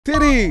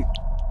3,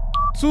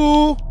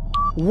 2,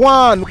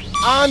 1.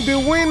 And the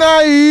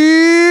winner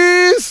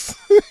is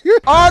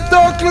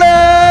Autoclave!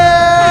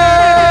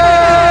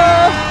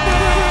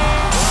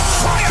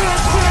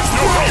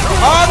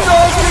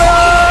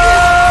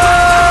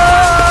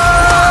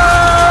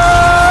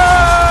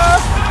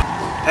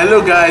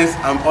 Hello guys,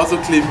 I'm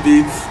Autoclave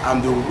Beats.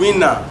 I'm the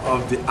winner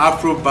of the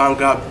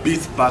Afrobanger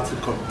Beat Battle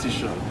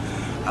Competition.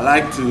 I'd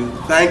like to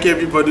thank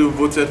everybody who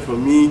voted for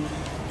me.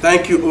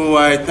 Thank you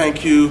OY,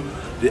 thank you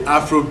the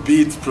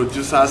Afrobeat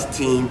producers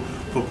team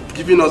for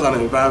giving us an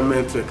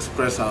environment to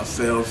express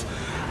ourselves.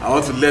 I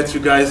want to let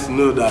you guys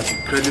know that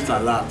the credit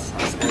alert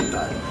has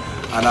entered.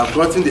 And I've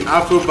gotten the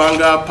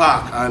Afrobanger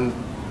pack and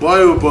boy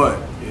oh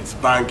boy, it's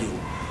banging.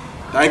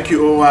 Thank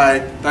you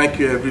OY, thank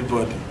you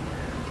everybody.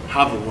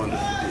 Have a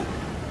wonderful day.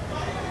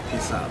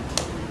 Peace out.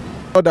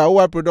 The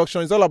OY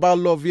production is all about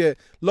love here.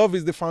 Love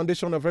is the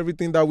foundation of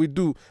everything that we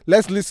do.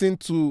 Let's listen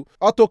to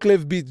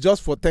Autoclave beat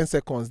just for 10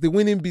 seconds. The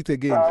winning beat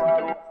again.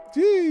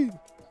 Gee.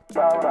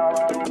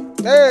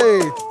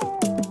 Hey.